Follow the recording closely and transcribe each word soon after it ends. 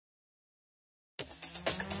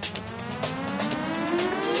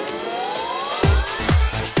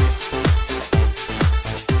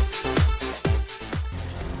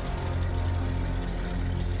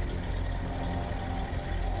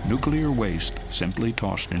nuclear waste simply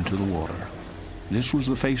tossed into the water. This was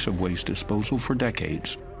the face of waste disposal for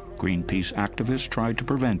decades. Greenpeace activists tried to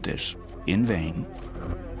prevent this, in vain.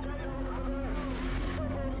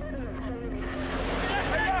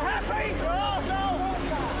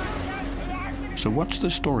 So what's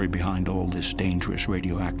the story behind all this dangerous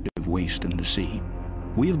radioactive waste in the sea?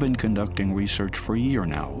 We have been conducting research for a year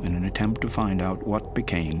now in an attempt to find out what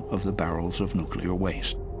became of the barrels of nuclear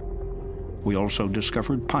waste. We also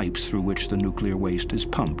discovered pipes through which the nuclear waste is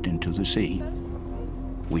pumped into the sea.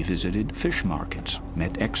 We visited fish markets,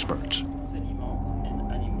 met experts.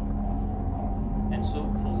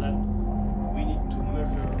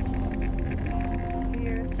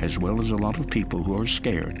 As well as a lot of people who are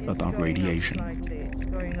scared about radiation.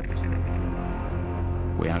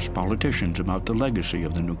 We asked politicians about the legacy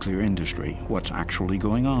of the nuclear industry, what's actually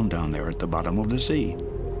going on down there at the bottom of the sea.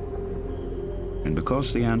 And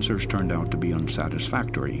because the answers turned out to be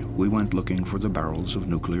unsatisfactory, we went looking for the barrels of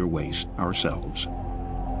nuclear waste ourselves.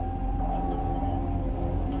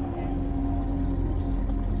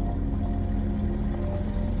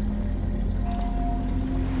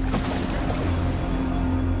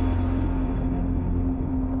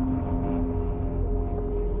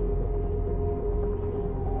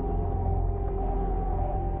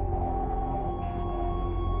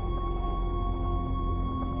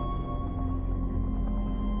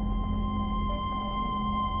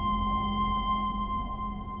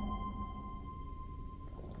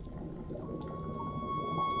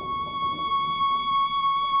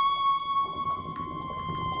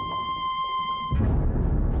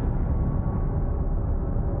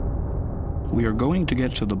 We are going to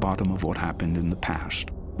get to the bottom of what happened in the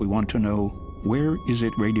past. We want to know, where is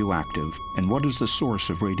it radioactive, and what is the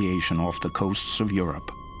source of radiation off the coasts of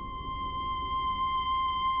Europe?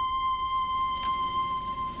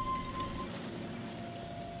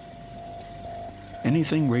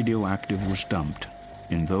 Anything radioactive was dumped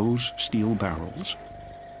in those steel barrels.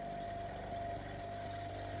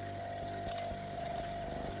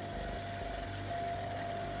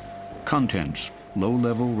 Contents: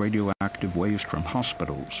 low-level radioactive waste from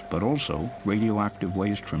hospitals, but also radioactive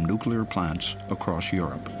waste from nuclear plants across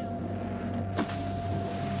Europe.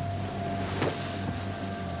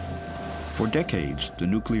 For decades, the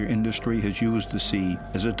nuclear industry has used the sea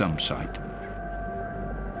as a dump site.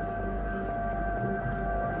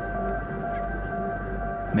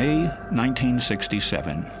 May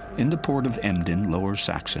 1967. In the port of Emden, Lower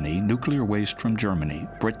Saxony, nuclear waste from Germany,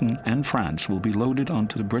 Britain, and France will be loaded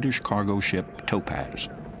onto the British cargo ship Topaz.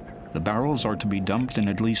 The barrels are to be dumped in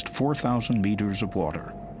at least 4,000 meters of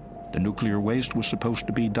water. The nuclear waste was supposed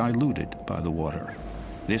to be diluted by the water.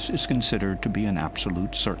 This is considered to be an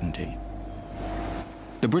absolute certainty.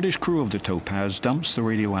 The British crew of the Topaz dumps the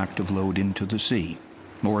radioactive load into the sea.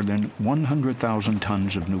 More than 100,000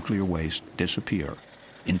 tons of nuclear waste disappear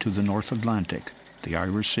into the North Atlantic, the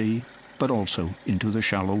Irish Sea, but also into the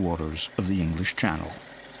shallow waters of the English Channel.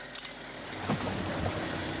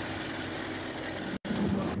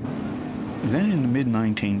 Then in the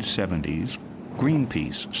mid-1970s,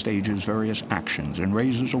 Greenpeace stages various actions and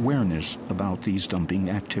raises awareness about these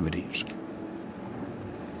dumping activities.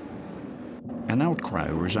 An outcry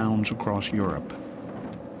resounds across Europe.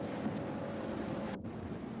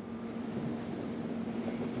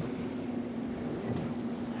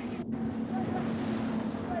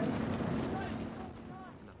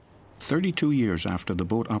 "32 years after the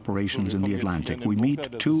boat operations in the Atlantic, we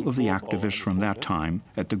meet two of the activists from that time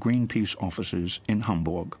at the Greenpeace offices in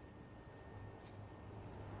Hamburg.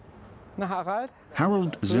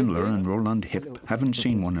 Harold Zindler and Roland Hipp haven't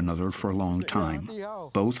seen one another for a long time.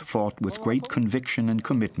 Both fought with great conviction and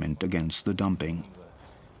commitment against the dumping.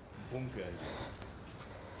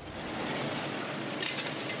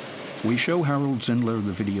 We show Harold Zindler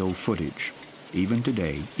the video footage. Even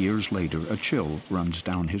today, years later, a chill runs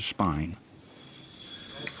down his spine.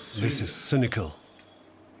 This is cynical.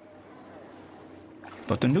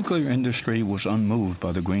 But the nuclear industry was unmoved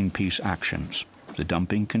by the Greenpeace actions. The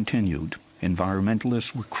dumping continued.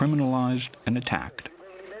 Environmentalists were criminalized and attacked.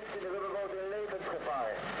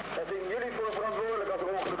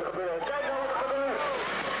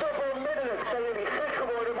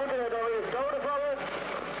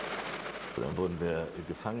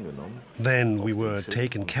 Then we were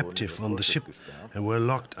taken captive on the ship and were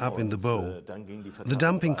locked up in the bow. The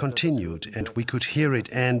dumping continued and we could hear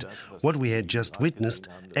it, and what we had just witnessed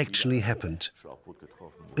actually happened.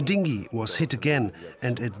 A dinghy was hit again,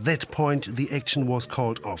 and at that point the action was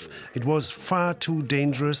called off. It was far too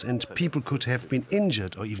dangerous and people could have been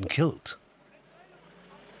injured or even killed.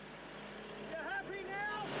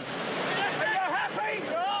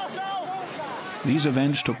 These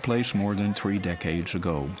events took place more than 3 decades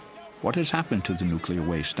ago. What has happened to the nuclear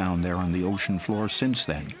waste down there on the ocean floor since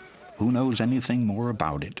then? Who knows anything more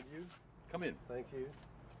about it? Come in. Thank you.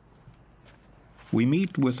 We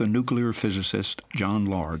meet with a nuclear physicist, John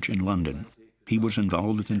Large, in London. He was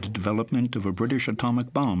involved in the development of a British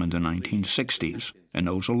atomic bomb in the 1960s and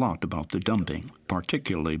knows a lot about the dumping,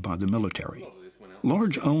 particularly by the military.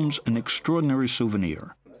 Large owns an extraordinary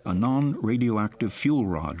souvenir, a non-radioactive fuel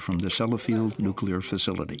rod from the Sellafield nuclear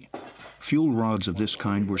facility. Fuel rods of this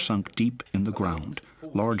kind were sunk deep in the ground.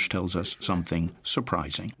 Large tells us something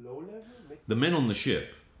surprising. The men on the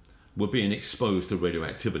ship were being exposed to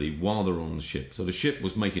radioactivity while they were on the ship. So the ship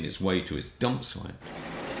was making its way to its dump site.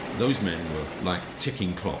 Those men were like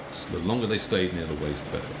ticking clocks. The longer they stayed near the waste,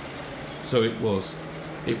 the better. So it was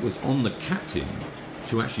on the captain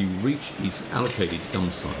to actually reach his allocated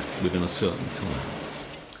dump site within a certain time.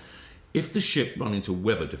 If the ship ran into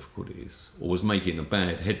weather difficulties or was making a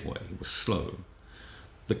bad headway, was slow,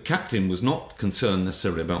 the captain was not concerned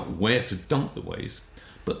necessarily about where to dump the waste,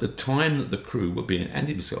 but the time that the crew were being, and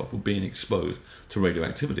himself, were being exposed to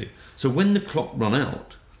radioactivity. So when the clock ran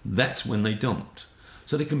out, that's when they dumped.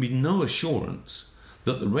 So there can be no assurance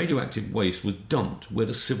that the radioactive waste was dumped where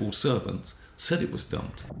the civil servants said it was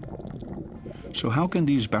dumped. So how can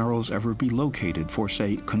these barrels ever be located for,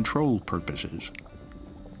 say, control purposes?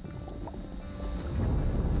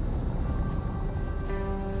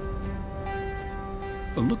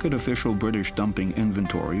 A look at official British dumping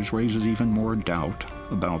inventories raises even more doubt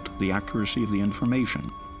about the accuracy of the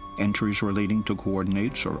information. Entries relating to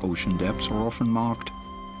coordinates or ocean depths are often marked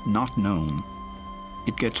 "not known."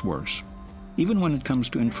 It gets worse. Even when it comes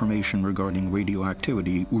to information regarding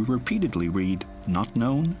radioactivity, we repeatedly read "not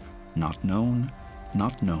known, not known,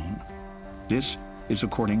 not known." This is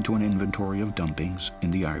according to an inventory of dumpings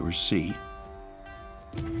in the Irish Sea.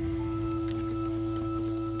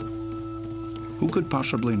 Who could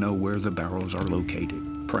possibly know where the barrels are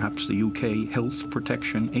located? Perhaps the UK Health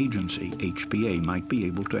Protection Agency, HPA, might be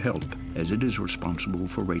able to help, as it is responsible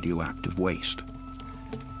for radioactive waste.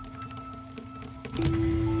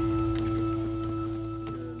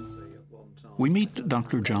 We meet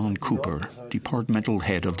Dr. John Cooper, departmental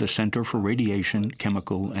head of the Center for Radiation,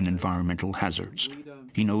 Chemical, and Environmental Hazards.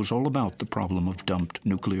 He knows all about the problem of dumped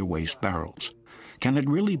nuclear waste barrels. Can it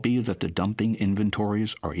really be that the dumping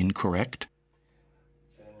inventories are incorrect?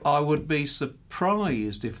 I would be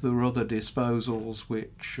surprised if there were other disposals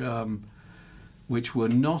which were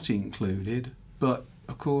not included, but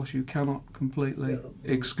of course you cannot completely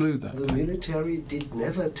exclude that. The military did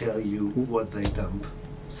never tell you what they dump.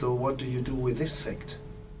 So what do you do with this fact?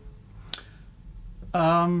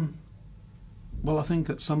 Well, I think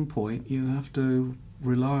at some point you have to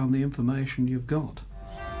rely on the information you've got.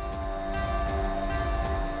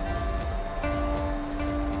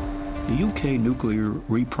 The UK nuclear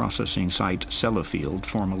reprocessing site Sellafield,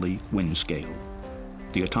 formerly Windscale.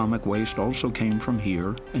 The atomic waste also came from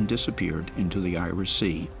here and disappeared into the Irish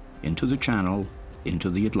Sea, into the Channel, into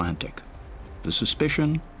the Atlantic. The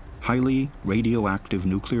suspicion, highly radioactive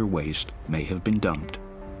nuclear waste may have been dumped.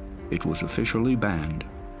 It was officially banned.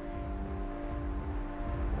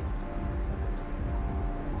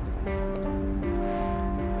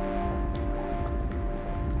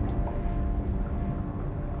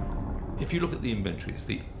 If you look at the inventories,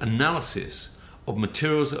 the analysis of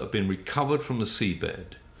materials that have been recovered from the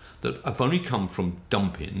seabed that have only come from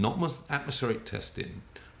dumping, not atmospheric testing,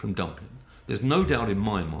 from dumping, there's no doubt in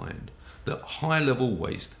my mind that high-level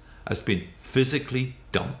waste has been physically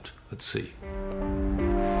dumped at sea.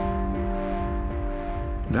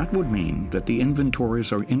 That would mean that the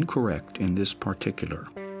inventories are incorrect in this particular.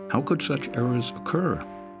 How could such errors occur?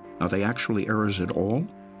 Are they actually errors at all,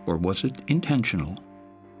 or was it intentional?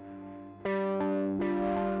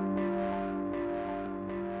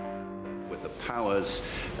 With the powers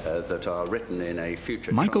that are written in a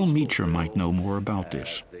future Michael Meacher might know more about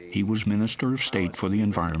this. He was Minister of State for the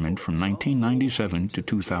Environment from 1997 to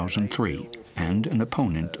 2003 and an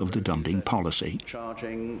opponent of the dumping policy.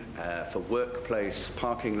 Charging for workplace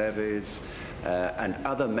parking levies and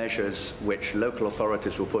other measures which local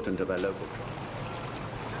authorities will put into their local trial.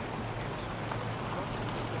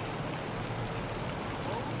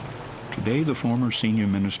 Today, the former senior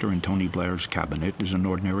minister in Tony Blair's cabinet is an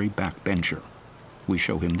ordinary backbencher. We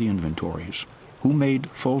show him the inventories. Who made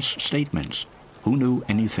false statements? Who knew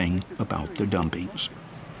anything about the dumpings?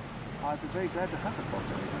 I'd be very glad to have a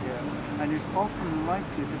copy here, and it's often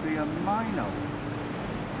likely to be a minor.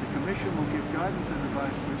 The Commission will give guidance and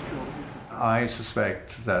advice to ensure that I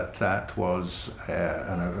suspect that that was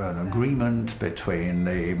an agreement between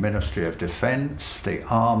the Ministry of Defence, the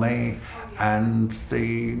Army, and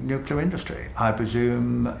the nuclear industry. I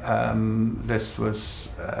presume this was,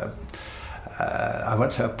 I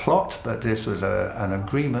won't say a plot, but this was an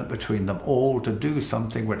agreement between them all to do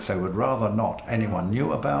something which they would rather not anyone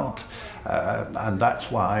knew about. And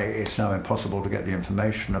that's why it's now impossible to get the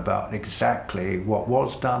information about exactly what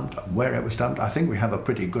was dumped, where it was dumped. I think we have a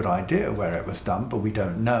pretty good idea where it was dumped, but we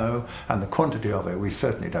don't know, and the quantity of it we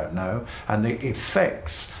certainly don't know, and the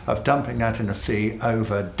effects of dumping that in the sea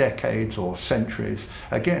over decades or centuries,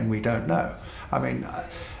 again, we don't know. I mean,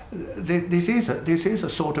 this is a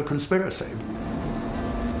sort of conspiracy.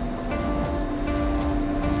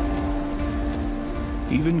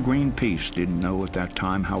 Even Greenpeace didn't know at that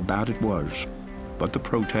time how bad it was, but the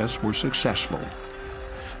protests were successful.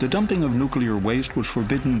 The dumping of nuclear waste was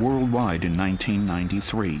forbidden worldwide in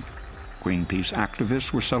 1993. Greenpeace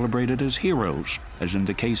activists were celebrated as heroes, as in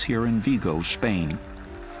the case here in Vigo, Spain.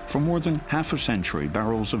 For more than half a century,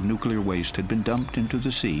 barrels of nuclear waste had been dumped into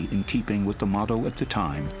the sea in keeping with the motto at the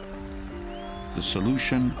time: the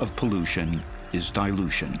solution of pollution is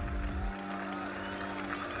dilution.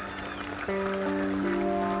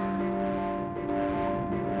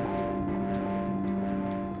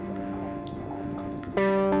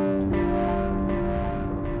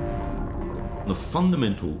 The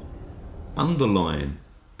fundamental underlying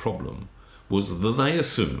problem was that they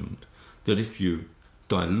assumed that if you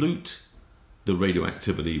dilute the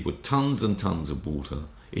radioactivity with tons and tons of water,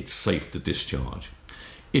 it's safe to discharge.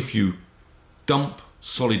 If you dump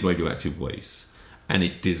solid radioactive waste and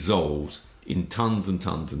it dissolves in tons and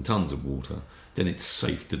tons and tons of water, then it's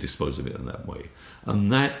safe to dispose of it in that way.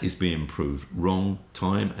 And that is being proved wrong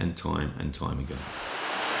time and time and time again.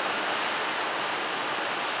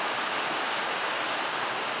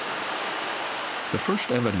 The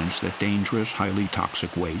first evidence that dangerous, highly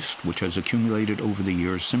toxic waste, which has accumulated over the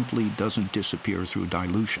years, simply doesn't disappear through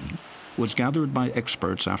dilution, was gathered by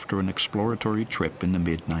experts after an exploratory trip in the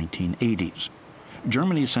mid-1980s.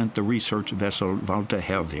 Germany sent the research vessel Walter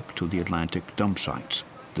Herwig to the Atlantic dump sites.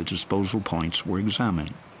 The disposal points were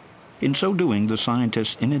examined. In so doing, the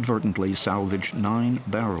scientists inadvertently salvaged 9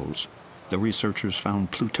 barrels. The researchers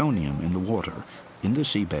found plutonium in the water, in the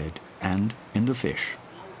seabed, and in the fish.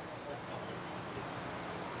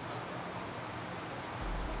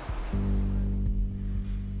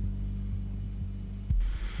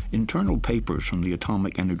 Internal papers from the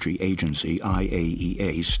Atomic Energy Agency,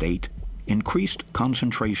 IAEA, state increased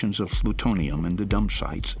concentrations of plutonium in the dump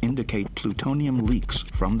sites indicate plutonium leaks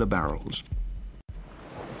from the barrels.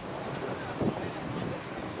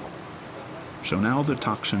 So now the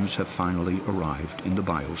toxins have finally arrived in the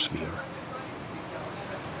biosphere.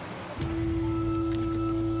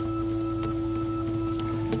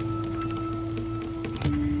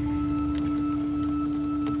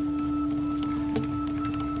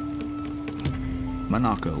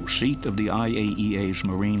 Monaco, seat of the IAEA's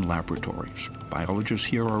marine laboratories. Biologists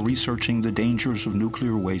here are researching the dangers of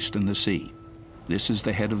nuclear waste in the sea. This is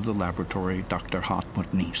the head of the laboratory, Dr.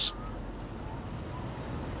 Hartmut Nies.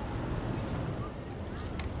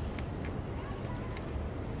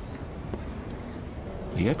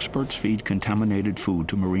 The experts feed contaminated food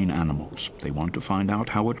to marine animals. They want to find out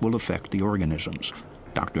how it will affect the organisms.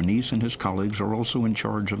 Dr. Nies and his colleagues are also in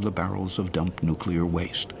charge of the barrels of dumped nuclear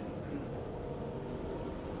waste.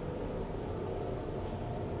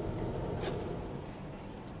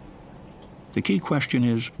 The key question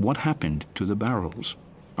is, what happened to the barrels?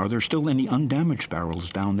 Are there still any undamaged barrels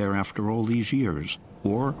down there after all these years?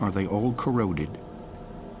 Or are they all corroded?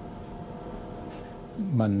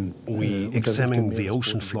 We examine the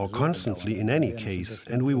ocean floor constantly in any case,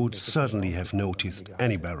 and we would certainly have noticed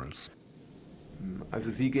any barrels.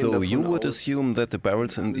 So you would assume that the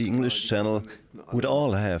barrels in the English Channel would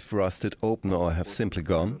all have rusted open or have simply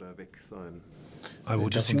gone? I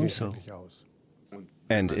would assume so.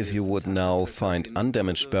 And if you would now find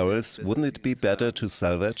undamaged barrels, wouldn't it be better to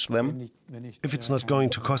salvage them? If it's not going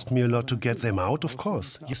to cost me a lot to get them out, of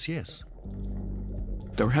course. Yes.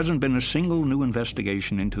 There hasn't been a single new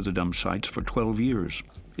investigation into the dump sites for 12 years.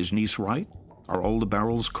 Is Nies right? Are all the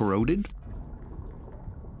barrels corroded?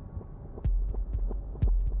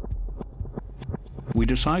 We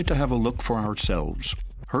decide to have a look for ourselves.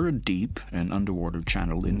 Herd Deep, an underwater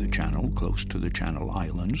channel in the channel close to the Channel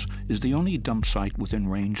Islands, is the only dump site within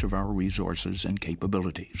range of our resources and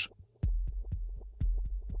capabilities.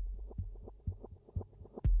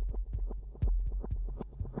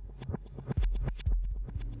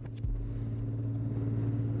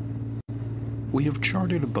 We have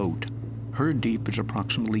chartered a boat. Herd Deep is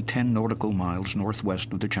approximately 10 nautical miles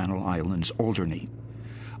northwest of the Channel Islands, Alderney.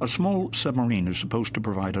 A small submarine is supposed to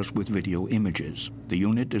provide us with video images. The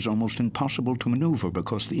unit is almost impossible to maneuver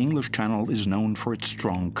because the English Channel is known for its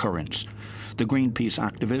strong currents. The Greenpeace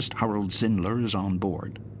activist Harold Zindler is on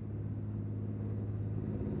board.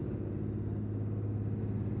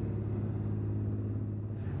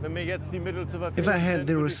 If I had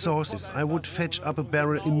the resources, I would fetch up a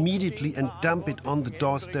barrel immediately and dump it on the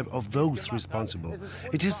doorstep of those responsible.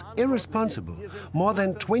 It is irresponsible. More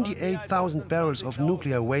than 28,000 barrels of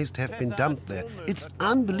nuclear waste have been dumped there. It's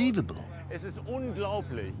unbelievable.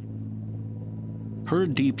 Her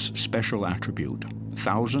deep's special attribute: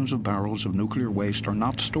 thousands of barrels of nuclear waste are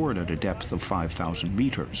not stored at a depth of 5,000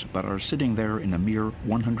 meters, but are sitting there in a mere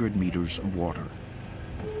 100 meters of water.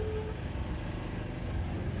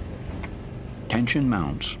 Tension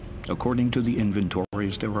mounts. According to the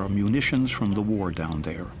inventories, there are munitions from the war down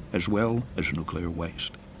there, as well as nuclear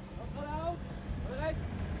waste.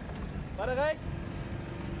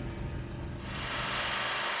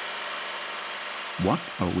 What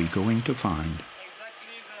are we going to find?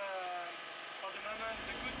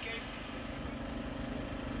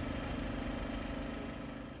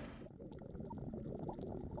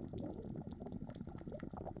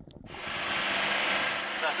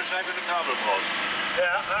 Sag Bescheid, wenn du Kabel brauchst.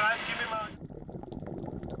 Ja, ich gebe ihm mal.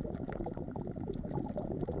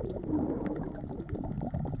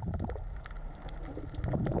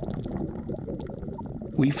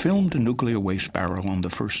 We filmed a nuclear waste barrel on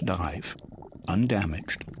the first dive,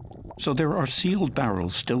 undamaged. So there are sealed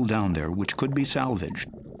barrels still down there which could be salvaged.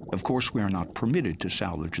 Of course, we are not permitted to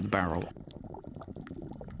salvage the barrel.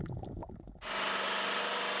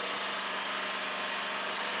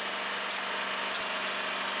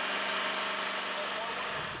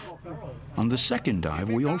 On the second dive,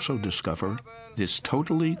 we also discover this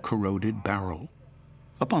totally corroded barrel.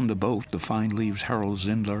 Up on the boat, the find leaves Harold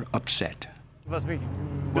Zindler upset.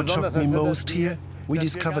 What shocked me most here, we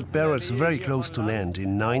discovered barrels very close to land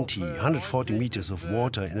in 140 meters of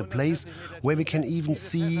water in a place where we can even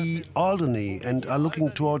see Alderney and are looking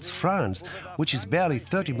towards France, which is barely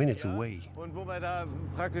 30 minutes away.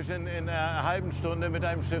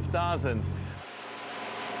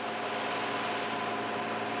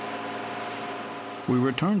 We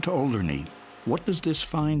return to Alderney. What does this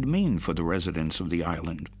find mean for the residents of the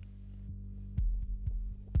island?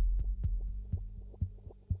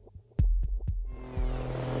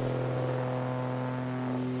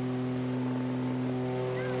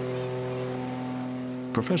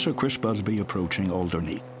 Professor Chris Busby approaching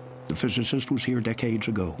Alderney. The physicist was here decades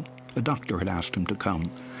ago. A doctor had asked him to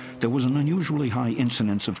come. There was an unusually high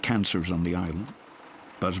incidence of cancers on the island.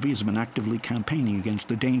 Busby has been actively campaigning against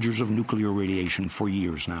the dangers of nuclear radiation for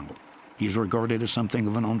years now. He is regarded as something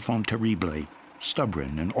of an enfant terrible,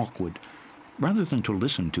 stubborn and awkward. Rather than to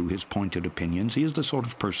listen to his pointed opinions, he is the sort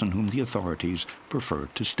of person whom the authorities prefer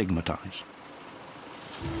to stigmatize.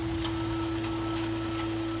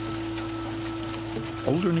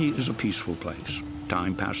 Alderney is a peaceful place.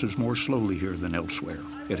 Time passes more slowly here than elsewhere.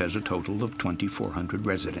 It has a total of 2,400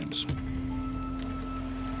 residents.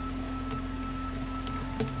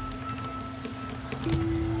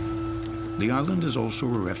 The island is also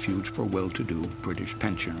a refuge for well-to-do British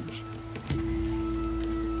pensioners.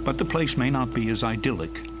 But the place may not be as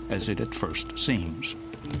idyllic as it at first seems.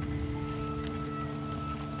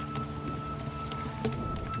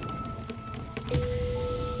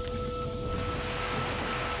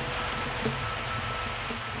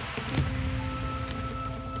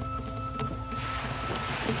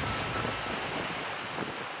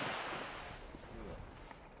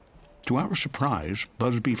 To our surprise,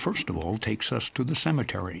 Busby first of all takes us to the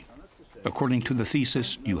cemetery. According to the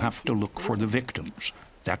thesis, you have to look for the victims.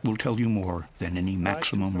 That will tell you more than any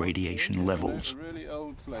maximum radiation levels.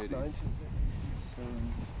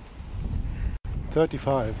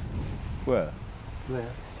 35. Where?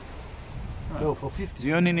 There. No, for 50. So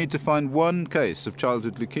you only need to find one case of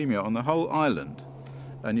childhood leukemia on the whole island,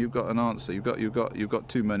 and you've got an answer. You've got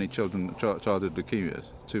too many childhood leukemias.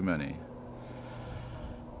 Too many.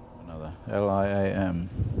 Another LIAM.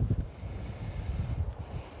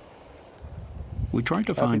 We try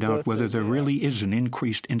to find out whether there really is an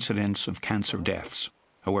increased incidence of cancer deaths.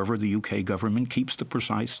 However, the UK government keeps the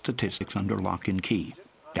precise statistics under lock and key.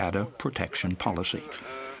 Data protection policy.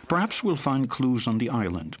 Perhaps we'll find clues on the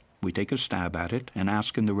island. We take a stab at it and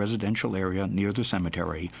ask in the residential area near the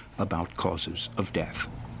cemetery about causes of death.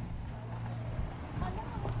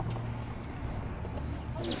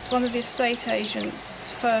 One of the estate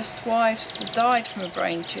agent's first wives died from a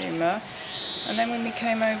brain tumour, and then when we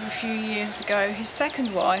came over a few years ago, his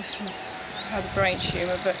second wife has had a brain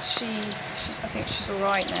tumour, but I think she's all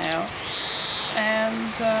right now.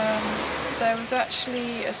 and there was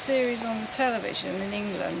actually a series on the television in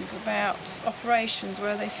England about operations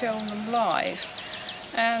where they filmed them live,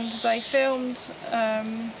 and they filmed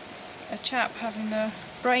a chap having a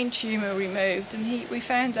brain tumour removed, and we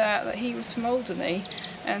found out that he was from Alderney,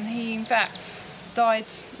 and he in fact died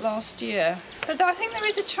last year. But I think there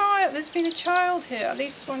is a child, there's been a child here, at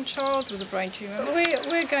least one child with a brain tumour.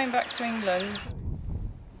 We're going back to England.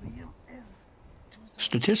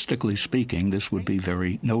 Statistically speaking, this would be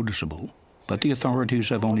very noticeable, but the authorities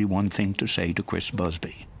have only one thing to say to Chris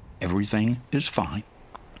Busby. Everything is fine.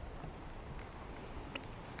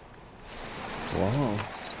 Wow.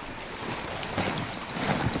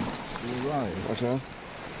 You're right. Okay.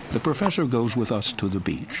 The professor goes with us to the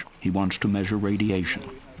beach. He wants to measure radiation.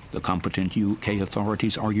 The competent UK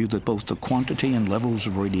authorities argue that both the quantity and levels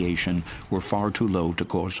of radiation were far too low to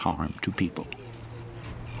cause harm to people.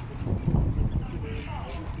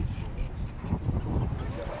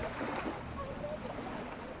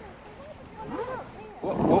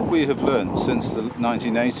 What we have learned since the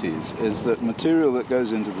 1980s is that material that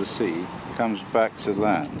goes into the sea comes back to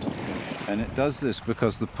land. And it does this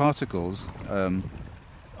because the particles on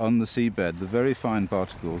the seabed, the very fine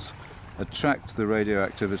particles, attract the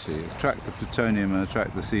radioactivity, attract the plutonium and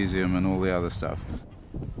attract the cesium and all the other stuff.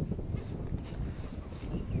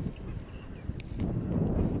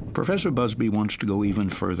 Professor Busby wants to go even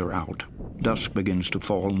further out. Dusk begins to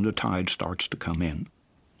fall and the tide starts to come in.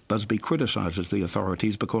 Busby criticizes the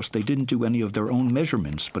authorities because they didn't do any of their own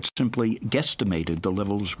measurements, but simply guesstimated the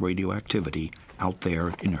levels of radioactivity out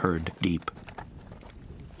there in Herd Deep.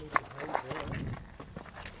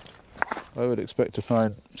 I would expect to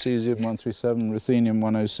find cesium-137,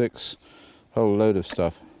 ruthenium-106, a whole load of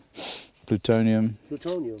stuff. Plutonium.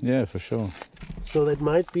 Plutonium? Yeah, for sure. So that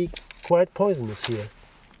might be quite poisonous here.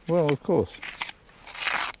 Well, of course.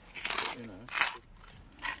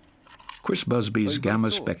 Chris Busby's gamma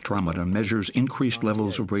spectrometer measures increased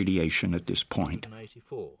levels of radiation at this point.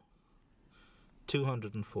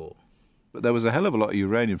 204. But there was a hell of a lot of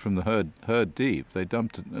uranium from the Herd Deep. They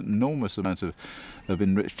dumped an enormous amount of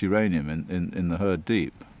enriched uranium in the Herd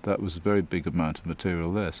Deep. That was a very big amount of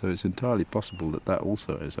material there, so it's entirely possible that that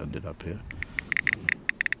also has ended up here.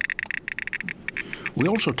 We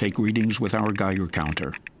also take readings with our Geiger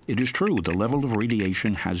counter. It is true, the level of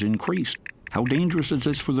radiation has increased. How dangerous is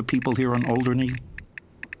this for the people here on Alderney?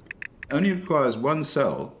 Only requires one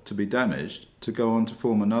cell to be damaged to go on to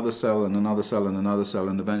form another cell and another cell and another cell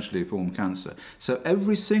and eventually form cancer. So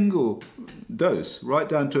every single dose, right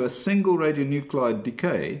down to a single radionuclide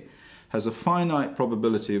decay, has a finite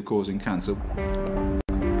probability of causing cancer.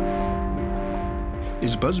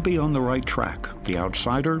 Is Busby on the right track, the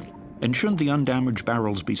outsider? And shouldn't the undamaged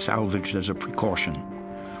barrels be salvaged as a precaution?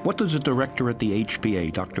 What does the director at the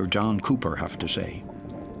HPA, Dr. John Cooper, have to say?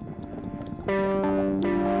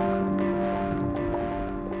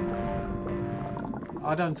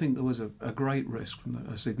 I don't think there was a great risk,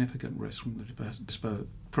 a significant risk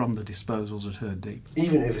from the disposals at Herd Deep.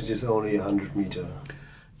 Even if it is only 100 metre?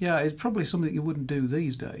 Yeah, it's probably something you wouldn't do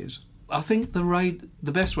these days. I think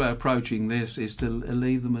the best way of approaching this is to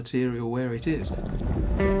leave the material where it is.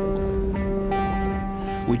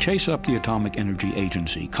 We chase up the Atomic Energy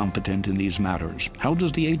Agency, competent in these matters. How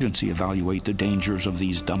does the agency evaluate the dangers of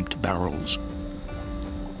these dumped barrels?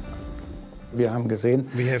 We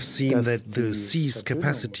have seen that the sea's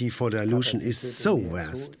capacity for dilution is so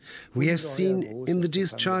vast. We have seen in the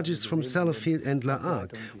discharges from Sellafield and La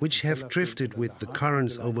Hague, which have drifted with the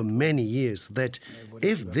currents over many years, that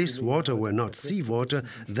if this water were not seawater,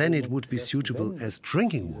 then it would be suitable as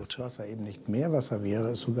drinking water.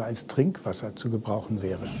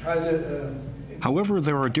 However,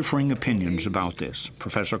 there are differing opinions about this.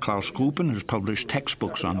 Professor Klaus Gruppen has published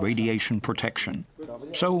textbooks on radiation protection.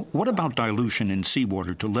 So, what about dilution in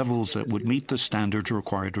seawater to levels that would meet the standards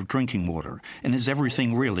required of drinking water? And is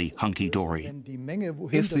everything really hunky-dory?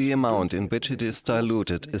 If the amount in which it is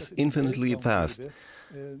diluted is infinitely vast,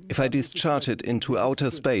 if I discharge it into outer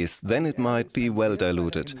space, then it might be well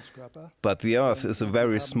diluted. But the Earth is a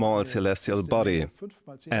very small celestial body,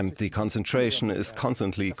 and the concentration is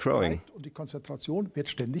constantly growing.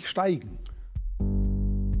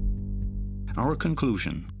 Our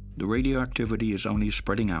conclusion: the radioactivity is only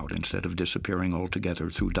spreading out instead of disappearing altogether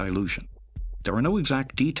through dilution. There are no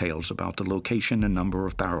exact details about the location and number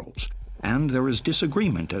of barrels, and there is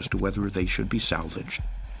disagreement as to whether they should be salvaged.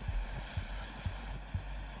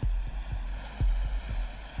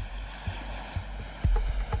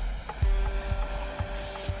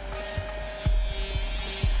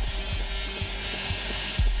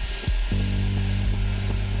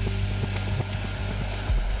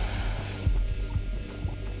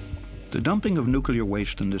 The dumping of nuclear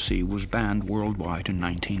waste in the sea was banned worldwide in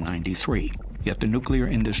 1993, yet the nuclear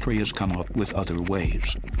industry has come up with other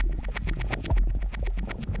ways.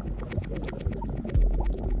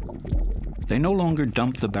 They no longer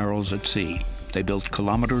dump the barrels at sea. They built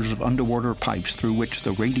kilometers of underwater pipes through which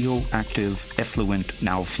the radioactive effluent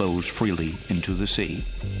now flows freely into the sea.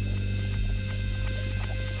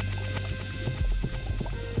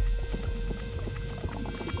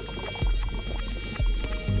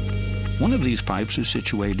 One of these pipes is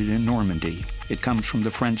situated in Normandy. It comes from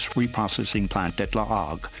the French reprocessing plant at La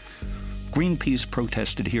Hague. Greenpeace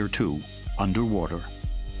protested here too, underwater.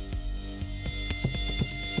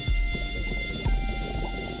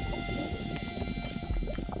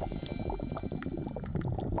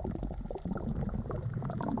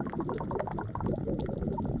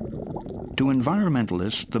 To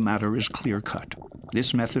environmentalists, the matter is clear-cut.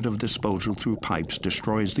 This method of disposal through pipes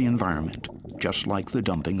destroys the environment, just like the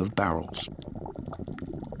dumping of barrels.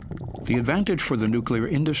 The advantage for the nuclear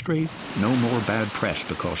industry, no more bad press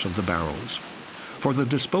because of the barrels. For the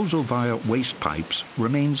disposal via waste pipes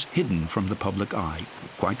remains hidden from the public eye,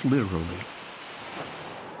 quite literally.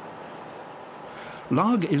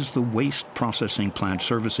 La Hague is the waste processing plant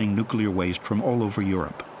servicing nuclear waste from all over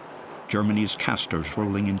Europe. Germany's casters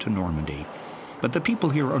rolling into Normandy. But the people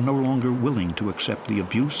here are no longer willing to accept the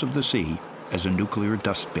abuse of the sea as a nuclear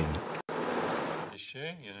dustbin.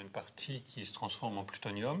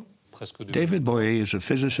 David Boyer is a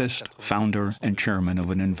physicist, founder, and chairman of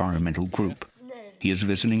an environmental group. He is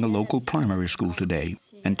visiting a local primary school today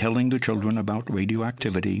and telling the children about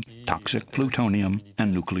radioactivity, toxic plutonium,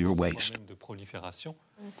 and nuclear waste.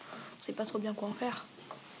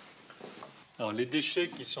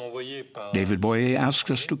 David Boyer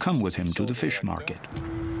asks us to come with him to the fish market.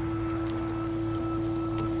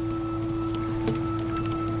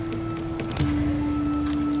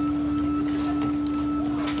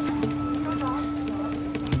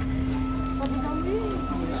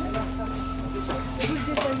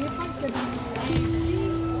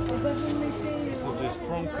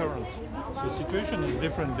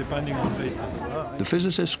 Depending on places. The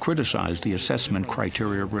physicists criticized the assessment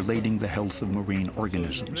criteria relating the health of marine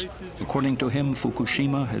organisms. According to him,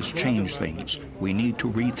 Fukushima has changed things. We need to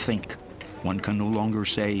rethink. One can no longer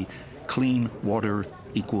say clean water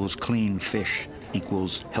equals clean fish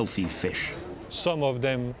equals healthy fish. Some of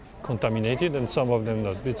them contaminated and some of them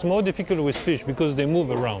not. It's more difficult with fish because they move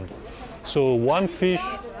around. So one fish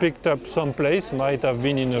picked up someplace, might have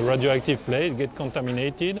been in a radioactive place, get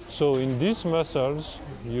contaminated. So in these mussels,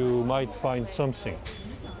 you might find something.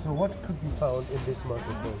 So what could be found in this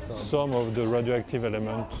mussel, for example? Some of the radioactive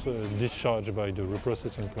elements discharged by the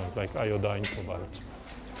reprocessing plant, like iodine, cobalt.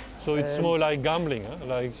 So it's more like gambling, huh?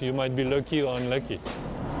 Like you might be lucky or unlucky.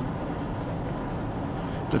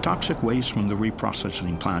 The toxic waste from the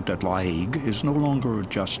reprocessing plant at La Hague is no longer a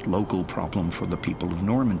just local problem for the people of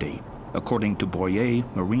Normandy. According to Boyer,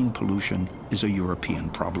 marine pollution is a European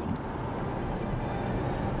problem.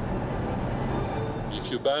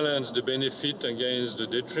 If you balance the benefit against the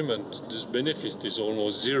detriment, this benefit is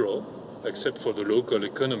almost zero, except for the local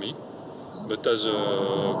economy. But as a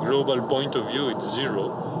global point of view, it's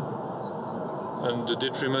zero. And the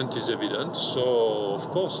detriment is evident, so of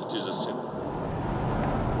course it is a sin.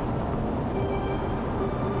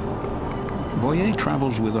 Boyer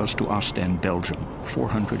travels with us to Ostend, Belgium,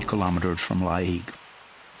 400 kilometers from La Hague.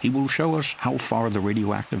 He will show us how far the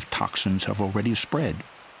radioactive toxins have already spread,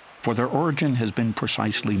 for their origin has been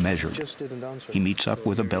precisely measured. He meets up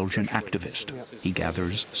with a Belgian activist. He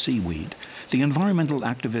gathers seaweed. The environmental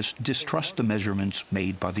activists distrust the measurements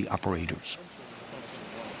made by the operators.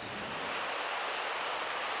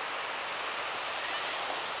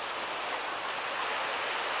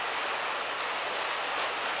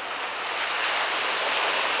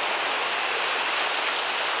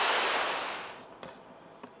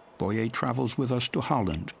 Boyer travels with us to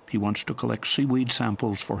Holland. He wants to collect seaweed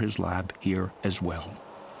samples for his lab here as well.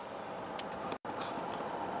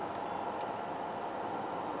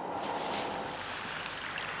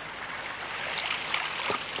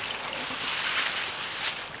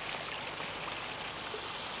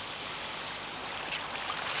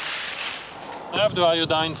 I have the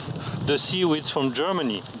iodine, the seaweeds from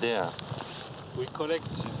Germany there. We collect,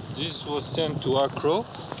 this was sent to Accra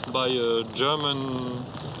by a German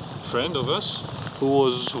friend of us who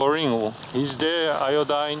was worrying, is there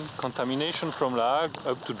iodine contamination from La Hague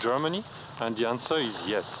up to Germany? And the answer is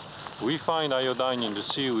yes. We find iodine in the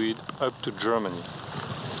seaweed up to Germany.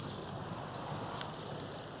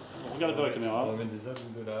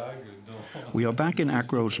 We are back in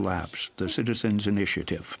Accro's labs, the Citizens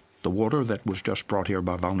Initiative. The water that was just brought here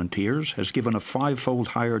by volunteers has given a 5-fold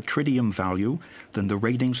higher tritium value than the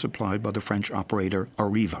rating supplied by the French operator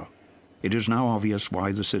Arriva. It is now obvious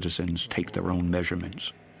why the citizens take their own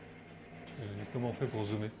measurements.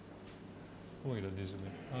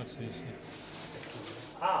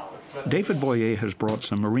 David Boyer has brought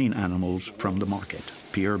some marine animals from the market.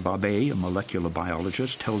 Pierre Babet, a molecular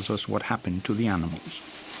biologist, tells us what happened to the animals.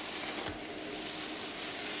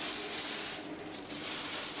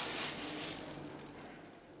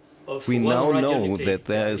 We now know that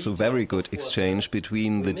there is a very good exchange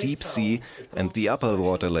between the deep sea and the upper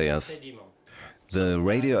water layers. The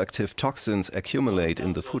radioactive toxins accumulate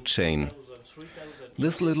in the food chain.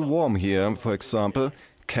 This little worm here, for example,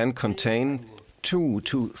 can contain 2,000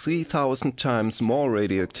 to 3,000 times more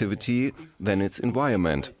radioactivity than its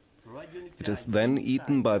environment. It is then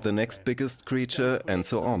eaten by the next biggest creature and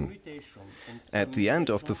so on. At the end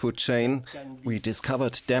of the food chain, we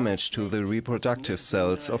discovered damage to the reproductive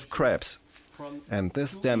cells of crabs. And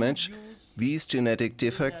this damage, these genetic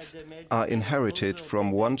defects, are inherited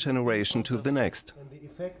from one generation to the next. And the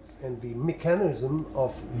effects and the mechanism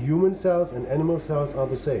of human cells and animal cells are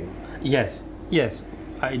the same? Yes, yes.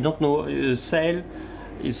 I don't know, a cell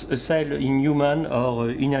in human or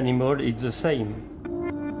in animal, it's the same.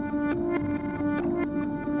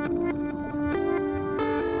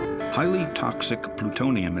 Highly toxic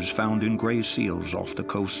plutonium is found in gray seals off the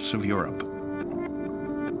coasts of Europe.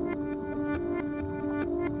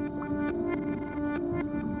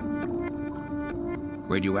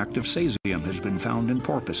 Radioactive cesium has been found in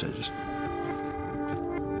porpoises.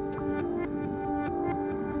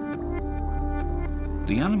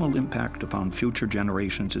 The animal impact upon future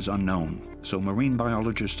generations is unknown, so marine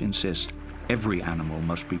biologists insist every animal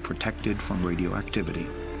must be protected from radioactivity.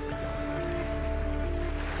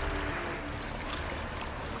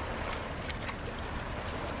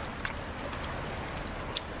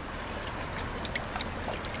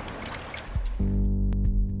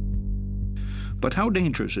 But how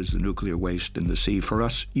dangerous is the nuclear waste in the sea for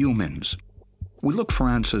us humans? We look for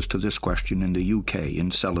answers to this question in the UK, in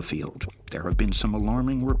Sellafield. There have been some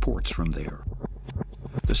alarming reports from there.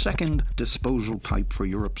 The second disposal pipe for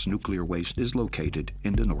Europe's nuclear waste is located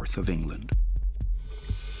in the north of England.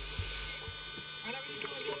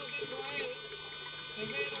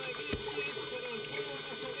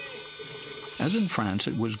 As in France,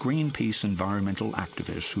 it was Greenpeace environmental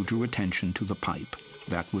activists who drew attention to the pipe.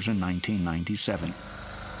 That was in 1997.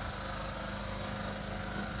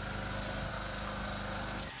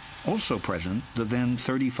 Also present, the then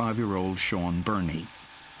 35-year-old Sean Burney.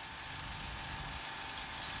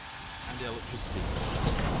 And the electricity.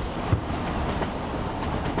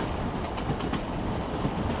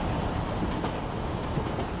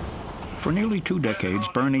 For nearly 2 decades,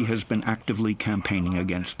 Burney has been actively campaigning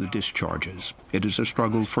against the discharges. It is a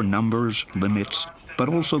struggle for numbers, limits, but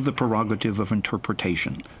also the prerogative of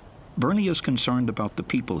interpretation. Burney is concerned about the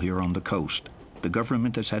people here on the coast. The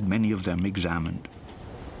government has had many of them examined.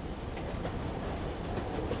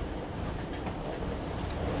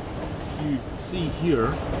 You see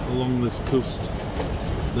here, along this coast,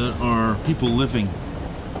 there are people living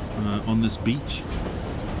on this beach.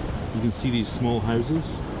 You can see these small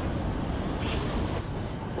houses.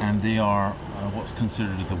 And they are what's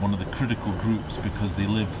considered one of the critical groups because they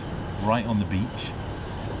live right on the beach.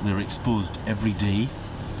 They're exposed every day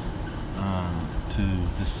to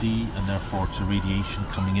the sea and therefore to radiation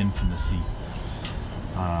coming in from the sea.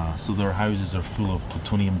 So their houses are full of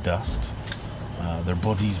plutonium dust. Their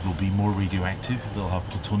bodies will be more radioactive. They'll have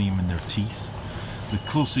plutonium in their teeth. The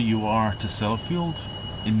closer you are to Sellafield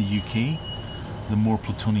in the UK, the more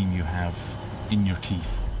plutonium you have in your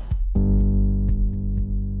teeth.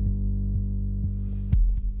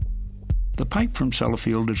 The pipe from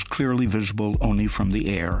Sellafield is clearly visible only from the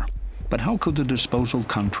air. But how could the disposal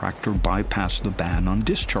contractor bypass the ban on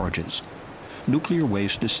discharges? Nuclear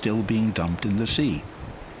waste is still being dumped in the sea.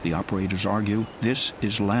 The operators argue this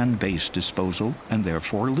is land-based disposal and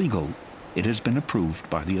therefore legal. It has been approved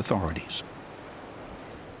by the authorities.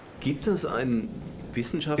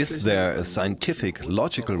 Is there a scientific,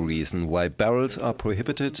 logical reason why barrels are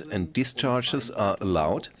prohibited and discharges are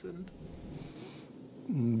allowed?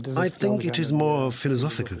 I think it is more a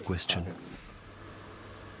philosophical question.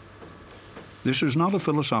 This is not a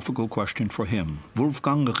philosophical question for him.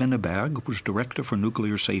 Wolfgang Renneberg was Director for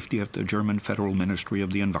Nuclear Safety at the German Federal Ministry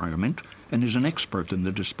of the Environment and is an expert in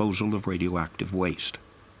the disposal of radioactive waste.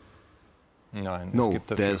 No,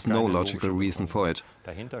 there's no logical reason for it.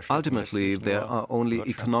 Ultimately, there are only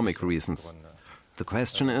economic reasons. The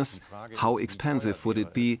question is, how expensive would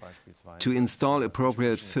it be to install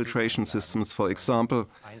appropriate filtration systems, for example,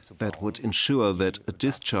 that would ensure that a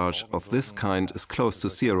discharge of this kind is close to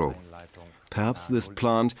zero? Perhaps this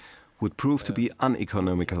plant would prove to be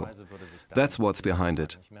uneconomical. That's what's behind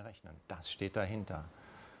it.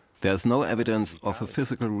 There's no evidence of a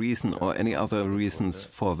physical reason or any other reasons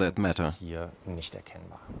for that matter.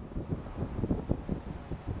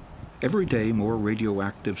 Every day, more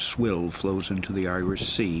radioactive swill flows into the Irish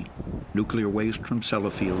Sea. Nuclear waste from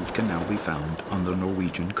Sellafield can now be found on the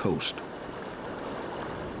Norwegian coast.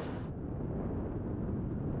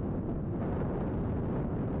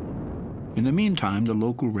 In the meantime, the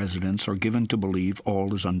local residents are given to believe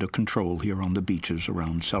all is under control here on the beaches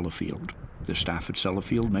around Sellafield. The staff at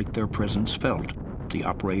Sellafield make their presence felt. The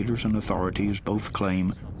operators and authorities both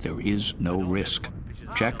claim there is no risk.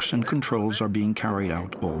 Checks and controls are being carried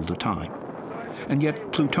out all the time. And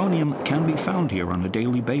yet, plutonium can be found here on a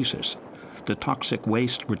daily basis. The toxic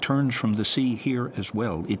waste returns from the sea here as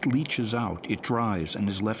well. It leaches out, it dries, and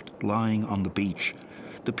is left lying on the beach.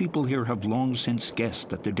 The people here have long since guessed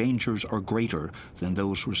that the dangers are greater than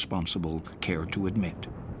those responsible care to admit.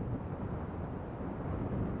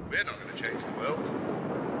 We're not going to change the world.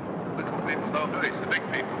 Little people don't do it. It's the big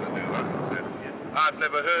people that do that. I've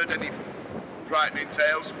never heard any frightening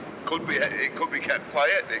tales. It could be kept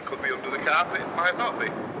quiet. It could be under the carpet. It might not be.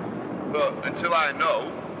 But until I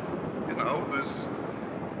know, you know,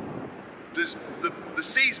 the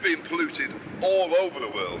sea's being polluted all over the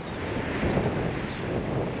world.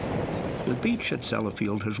 The beach at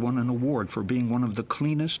Sellafield has won an award for being one of the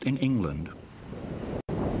cleanest in England.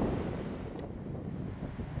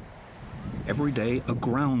 Every day, a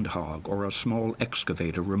groundhog or a small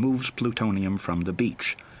excavator removes plutonium from the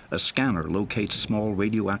beach. A scanner locates small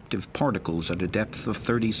radioactive particles at a depth of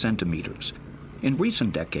 30 centimeters. In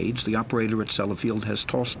recent decades, the operator at Sellafield has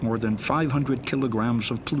tossed more than 500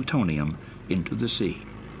 kilograms of plutonium into the sea.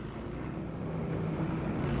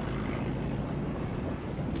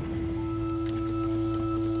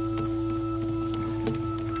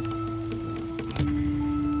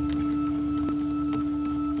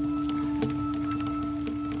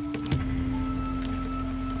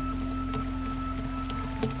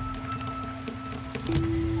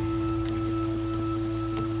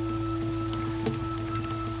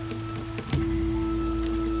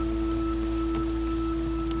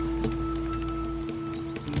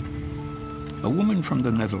 A woman from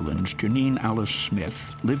the Netherlands, Janine Alice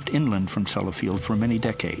Smith, lived inland from Sellafield for many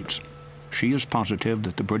decades. She is positive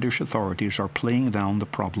that the British authorities are playing down the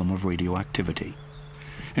problem of radioactivity.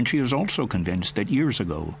 And she is also convinced that years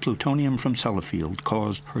ago, plutonium from Sellafield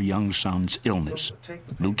caused her young son's illness,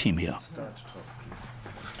 leukemia.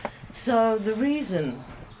 So the reason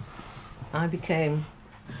I became...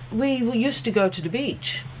 We used to go to the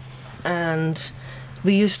beach, and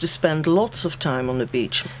we used to spend lots of time on the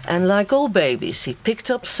beach. And like all babies, he picked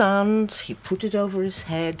up sand, he put it over his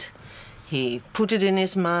head, he put it in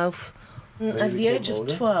his mouth. At the age of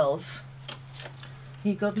 12,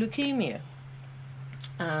 he got leukemia.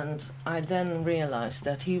 And I then realized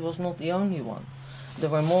that he was not the only one. There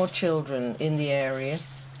were more children in the area.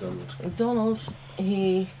 Donald,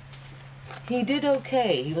 he did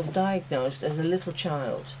okay. He was diagnosed as a little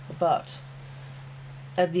child, but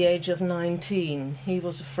at the age of 19, he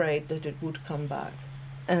was afraid that it would come back.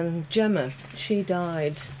 And Gemma, she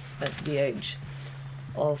died at the age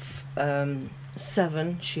of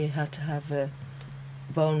 7. She had to have a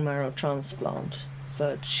bone marrow transplant,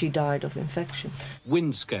 but she died of infection.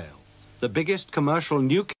 Windscale, the biggest commercial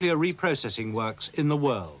nuclear reprocessing works in the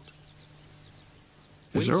world.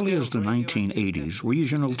 As early as the 1980s,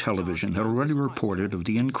 regional television had already reported of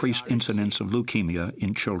the increased incidence of leukemia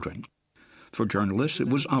in children. For journalists, it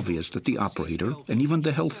was obvious that the operator and even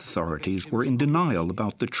the health authorities were in denial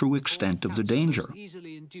about the true extent of the danger.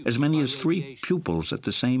 As many as 3 pupils at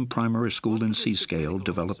the same primary school in Seascale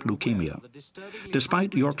developed leukemia.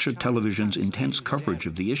 Despite Yorkshire Television's intense coverage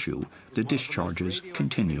of the issue, the discharges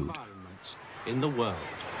continued. In the world.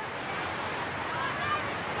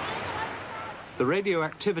 The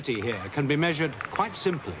radioactivity here can be measured quite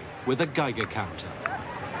simply with a Geiger counter.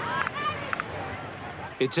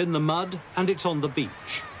 It's in the mud and it's on the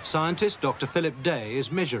beach. Scientist Dr. Philip Day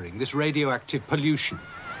is measuring this radioactive pollution.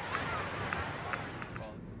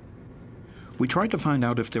 We tried to find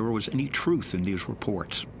out if there was any truth in these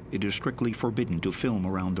reports. It is strictly forbidden to film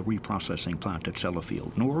around the reprocessing plant at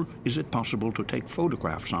Sellafield, nor is it possible to take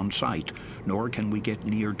photographs on site, nor can we get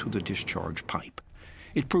near to the discharge pipe.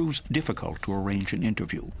 It proves difficult to arrange an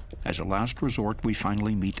interview. As a last resort, we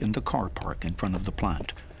finally meet in the car park in front of the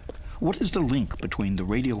plant. What is the link between the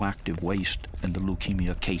radioactive waste and the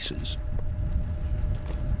leukemia cases?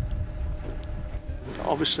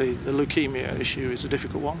 Obviously, the leukemia issue is a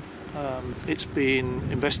difficult one. It's been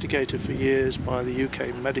investigated for years by the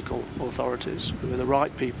UK medical authorities, who are the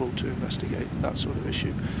right people to investigate that sort of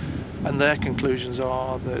issue. And their conclusions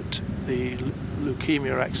are that the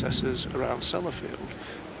leukemia excesses around Sellafield,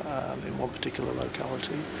 in one particular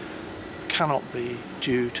locality, cannot be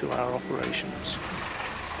due to our operations.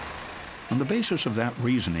 On the basis of that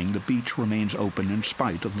reasoning, the beach remains open in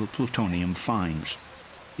spite of the plutonium finds.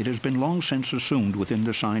 It has been long since assumed within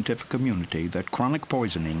the scientific community that chronic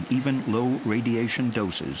poisoning, even low radiation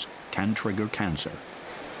doses, can trigger cancer.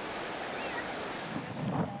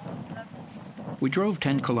 We drove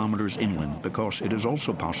 10 kilometers inland because it is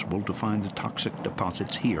also possible to find the toxic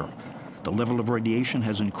deposits here. The level of radiation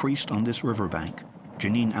has increased on this riverbank.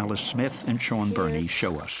 Janine Alice Smith and Sean Burney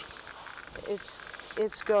show us.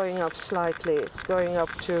 It's going up slightly. It's going up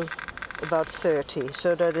to about 30,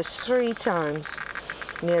 so that is 3 times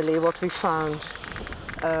nearly what we found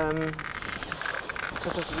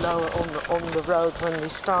sort of lower on the road when we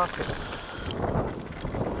started.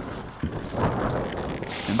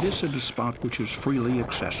 And this is a spot which is freely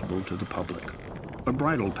accessible to the public. A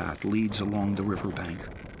bridle path leads along the riverbank.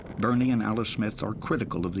 Burney and Alice Smith are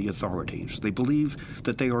critical of the authorities. They believe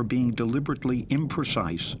that they are being deliberately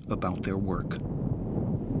imprecise about their work.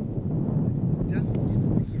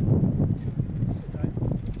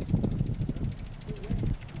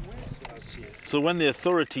 So when the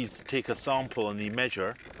authorities take a sample and they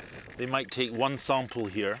measure, they might take one sample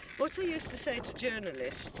here. What I used to say to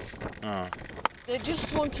journalists, they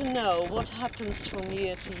just want to know what happens from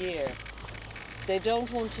year to year. They don't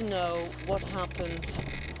want to know what happened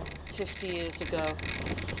 50 years ago.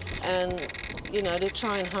 And, you know, they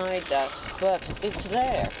try and hide that, but it's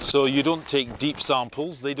there. So you don't take deep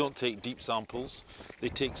samples, they don't take deep samples. They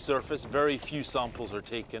take surface, very few samples are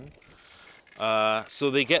taken. So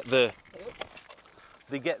they get the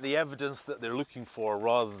evidence that they're looking for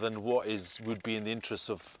rather than what would be in the interests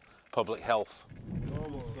of public health.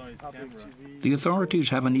 The authorities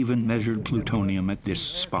haven't even measured plutonium at this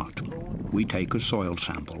spot. We take a soil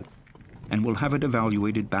sample and will have it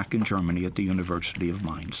evaluated back in Germany at the University of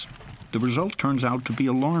Mainz. The result turns out to be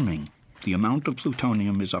alarming. The amount of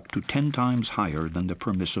plutonium is up to 10 times higher than the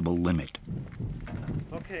permissible limit.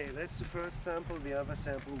 Okay, that's the first sample. The other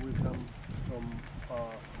sample will come from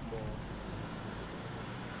far more.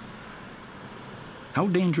 How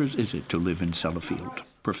dangerous is it to live in Sellafield?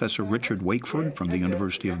 Professor Richard Wakeford from the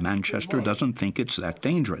University of Manchester doesn't think it's that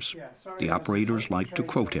dangerous. The operators like to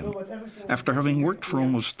quote him. After having worked for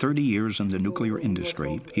almost 30 years in the nuclear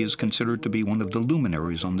industry, he is considered to be one of the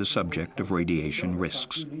luminaries on the subject of radiation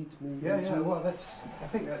risks. Yeah, well, I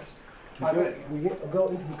think that's... We go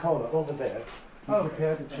into the corner over there.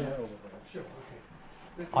 Prepare the chair over there. Sure,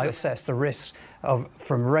 okay. I assess the risks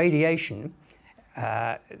from radiation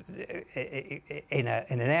in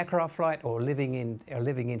an aircraft flight or living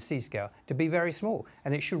in Seascale to be very small,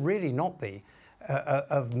 and it should really not be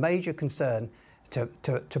of major concern to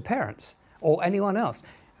parents or anyone else.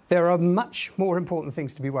 There are much more important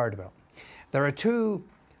things to be worried about. There are 2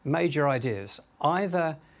 major ideas.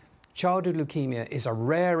 Either childhood leukemia is a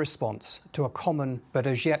rare response to a common but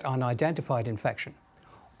as yet unidentified infection,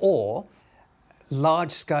 or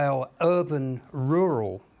large-scale urban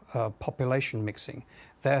rural population mixing,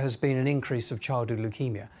 there has been an increase of childhood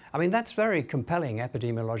leukemia. I mean, that's very compelling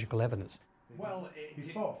epidemiological evidence.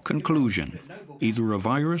 Conclusion. Either a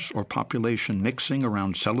virus or population mixing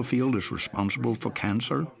around Sellafield is responsible for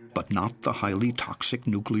cancer, but not the highly toxic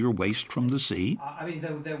nuclear waste from the sea? I mean,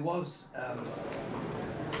 there was...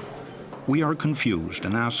 We are confused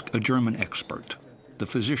and ask a German expert, the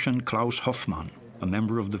physician Klaus Hoffmann, a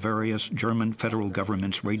member of the various German federal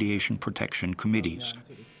government's radiation protection committees.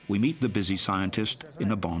 We meet the busy scientist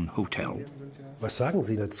in a Bonn hotel.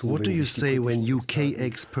 What do you say when UK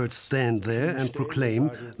experts stand there and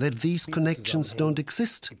proclaim that these connections don't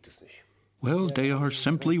exist? Well, they are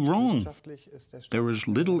simply wrong. There is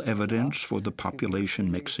little evidence for the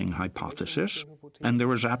population mixing hypothesis, and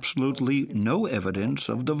there is absolutely no evidence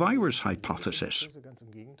of the virus hypothesis.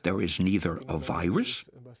 There is neither a virus,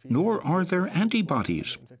 nor are there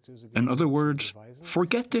antibodies. In other words,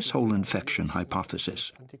 forget this whole infection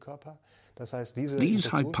hypothesis. These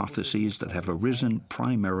hypotheses that have arisen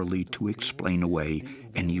primarily to explain away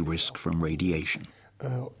any risk from radiation.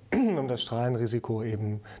 Das Strahlenrisiko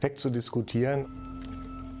eben wegzudiskutieren.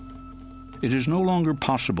 It is no longer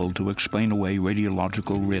possible to explain away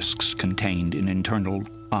radiological risks contained in internal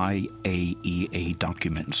IAEA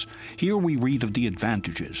documents. Here we read of the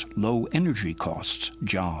advantages, low energy costs,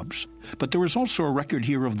 jobs. But there is also a record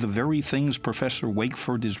here of the very things Professor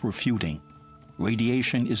Wakeford is refuting.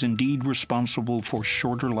 Radiation is indeed responsible for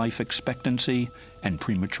shorter life expectancy and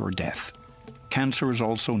premature death. Cancer is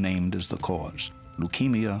also named as the cause: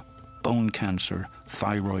 leukemia, bone cancer,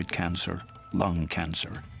 thyroid cancer, lung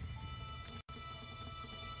cancer.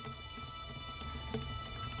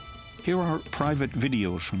 Here are private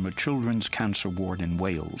videos from a children's cancer ward in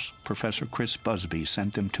Wales. Professor Chris Busby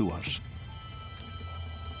sent them to us.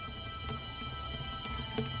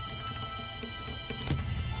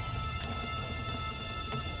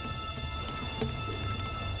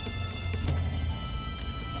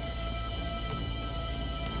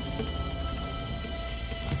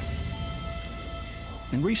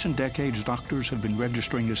 In recent decades, doctors have been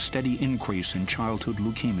registering a steady increase in childhood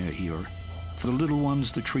leukemia here. For the little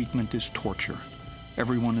ones, the treatment is torture.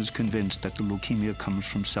 Everyone is convinced that the leukemia comes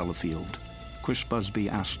from Sellafield. Chris Busby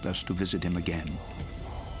asked us to visit him again.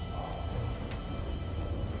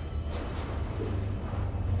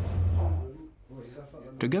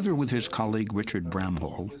 Together with his colleague Richard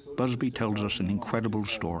Bramhall, Busby tells us an incredible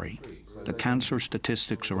story. The cancer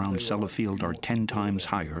statistics around Sellafield are 10 times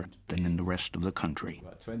higher than in the rest of the country.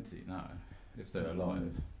 About 20 now, if they're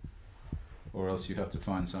alive. Or else you have to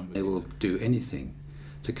find somebody. They will do anything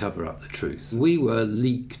to cover up the truth. We were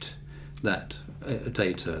leaked that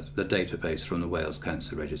data, the database from the Wales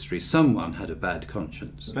Cancer Registry. Someone had a bad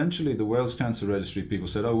conscience. Eventually the Wales Cancer Registry people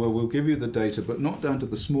said, oh, well, we'll give you the data, but not down to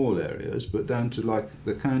the small areas, but down to like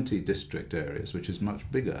the county district areas, which is much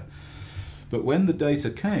bigger. But when the data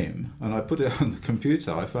came, and I put it on the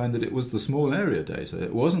computer, I found that it was the small area data.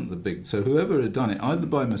 It wasn't the big. So whoever had done it, either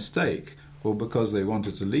by mistake or because they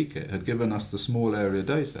wanted to leak it, had given us the small area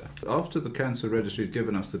data. After the Cancer Registry had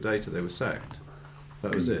given us the data, they were sacked.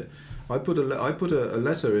 That was it. I put a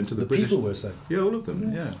letter into the British... people were sacked? Yeah, all of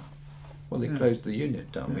them, yeah. Well, they closed the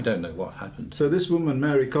unit down. We don't know what happened. So this woman,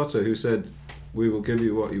 Mary Cotter, who said, we will give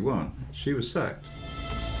you what you want, she was sacked.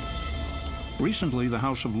 Recently, the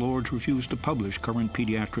House of Lords refused to publish current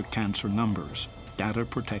pediatric cancer numbers, data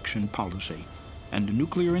protection policy. And the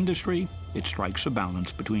nuclear industry, it strikes a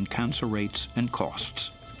balance between cancer rates and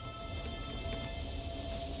costs.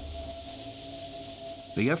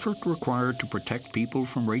 The effort required to protect people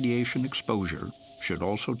from radiation exposure should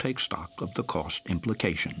also take stock of the cost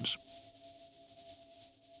implications.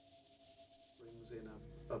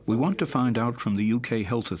 We want to find out from the UK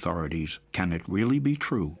health authorities, can it really be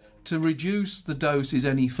true? To reduce the doses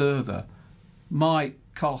any further might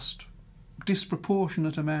cost a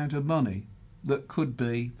disproportionate amount of money that could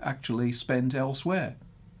be actually spent elsewhere.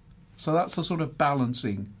 So that's the sort of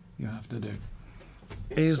balancing you have to do.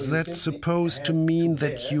 Is that supposed to mean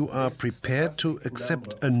that you are prepared to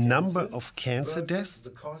accept a number of cancer deaths?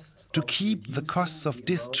 To keep the costs of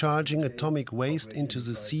discharging atomic waste into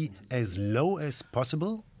the sea as low as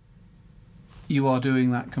possible? You are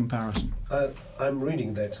doing that comparison. I'm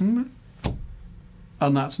reading that.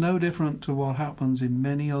 And that's no different to what happens in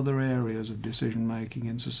many other areas of decision-making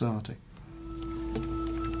in society.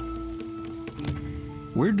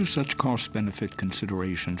 Where do such cost-benefit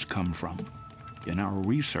considerations come from? In our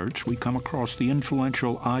research, we come across the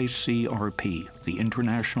influential ICRP, the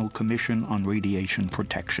International Commission on Radiation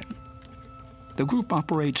Protection. The group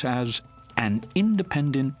operates as an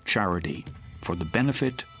independent charity for the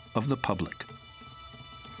benefit of the public.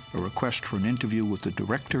 A request for an interview with the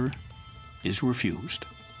director is refused.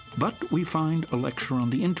 But we find a lecture on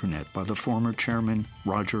the internet by the former chairman,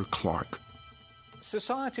 Roger Clark.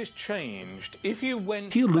 Society's changed. If you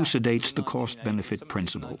went He elucidates the cost-benefit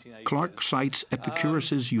principle. Clark cites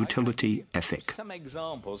Epicurus's utility ethic. Some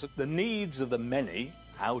examples. The needs of the many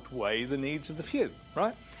outweigh the needs of the few,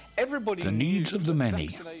 right? Everybody The needs of the many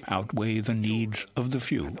outweigh the needs of the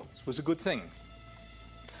few. was a good thing.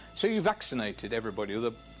 So you vaccinated everybody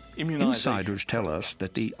with immunization. Insiders tell us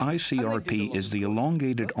that the ICRP is the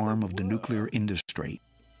elongated arm of the nuclear industry.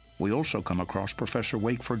 We also come across Professor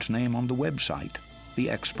Wakeford's name on the website, the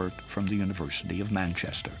expert from the University of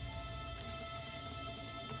Manchester.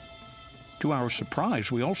 To our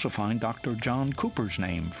surprise, we also find Dr. John Cooper's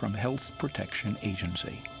name from Health Protection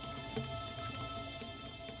Agency.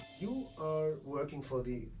 You are working for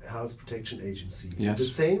the Health Protection Agency. Yes. At the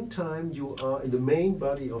same time, you are in the main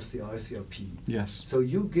body of the ICRP. Yes. So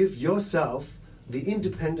you give yourself the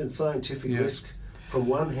independent scientific risk from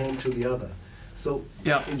one hand to the other. So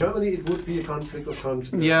in Germany, it would be a conflict of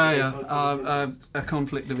interest. A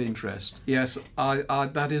conflict of interest. Yes,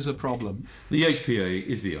 that is a problem. The HPA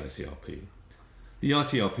is the ICRP. The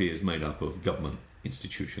ICRP is made up of government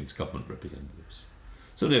institutions, government representatives.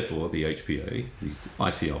 So therefore, the HPA, the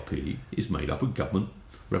ICRP, is made up of government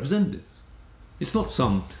representatives. It's not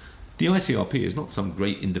the ICRP is not some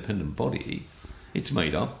great independent body. It's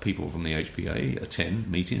made up, people from the HPA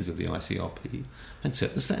attend meetings of the ICRP and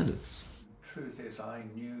set the standards. Truth is, I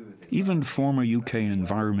knew that Even former UK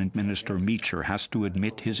Environment Minister Meacher has to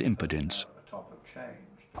admit his impotence.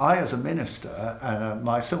 I, as a minister,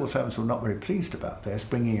 my civil servants were not very pleased about this,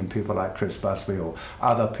 bringing in people like Chris Busby or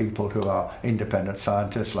other people who are independent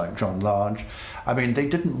scientists like John Large. I mean, they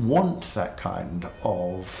didn't want that kind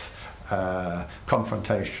of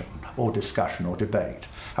confrontation or discussion or debate.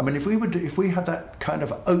 I mean, if we had that kind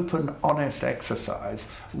of open, honest exercise,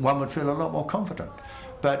 one would feel a lot more confident.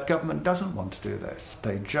 But government doesn't want to do this.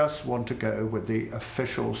 They just want to go with the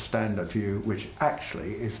official standard view, which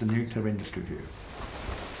actually is the nuclear industry view.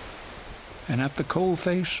 And at the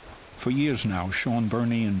coalface, for years now, Sean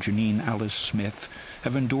Burney and Janine Alice Smith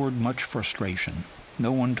have endured much frustration.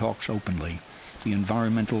 No one talks openly. The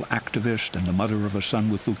environmental activist and the mother of a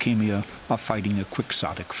son with leukemia are fighting a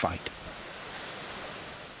quixotic fight.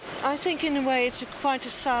 I think in a way it's quite a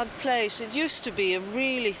sad place. It used to be a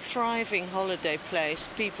really thriving holiday place.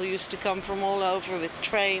 People used to come from all over with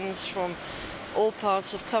trains from all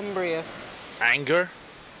parts of Cumbria. Anger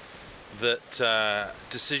that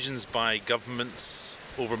decisions by governments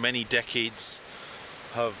over many decades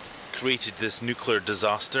have created this nuclear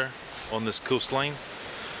disaster on this coastline.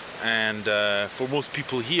 And for most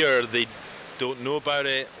people here, they don't know about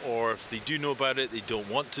it, or if they do know about it, they don't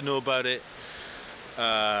want to know about it.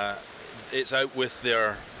 It's out with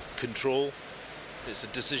their control. It's a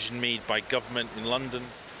decision made by government in London.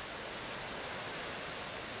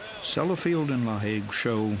 Sellafield and La Hague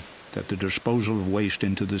show that the disposal of waste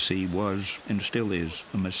into the sea was, and still is,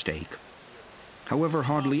 a mistake. However,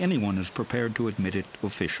 hardly anyone is prepared to admit it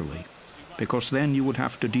officially, because then you would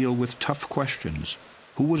have to deal with tough questions.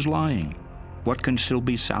 Who was lying? What can still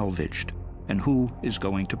be salvaged? And who is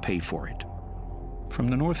going to pay for it? From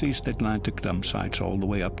the northeast Atlantic dump sites all the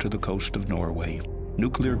way up to the coast of Norway,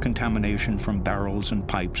 nuclear contamination from barrels and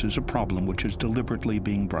pipes is a problem which is deliberately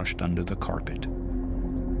being brushed under the carpet.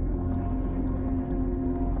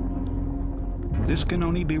 This can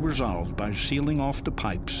only be resolved by sealing off the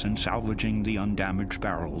pipes and salvaging the undamaged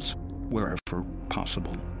barrels wherever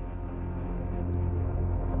possible.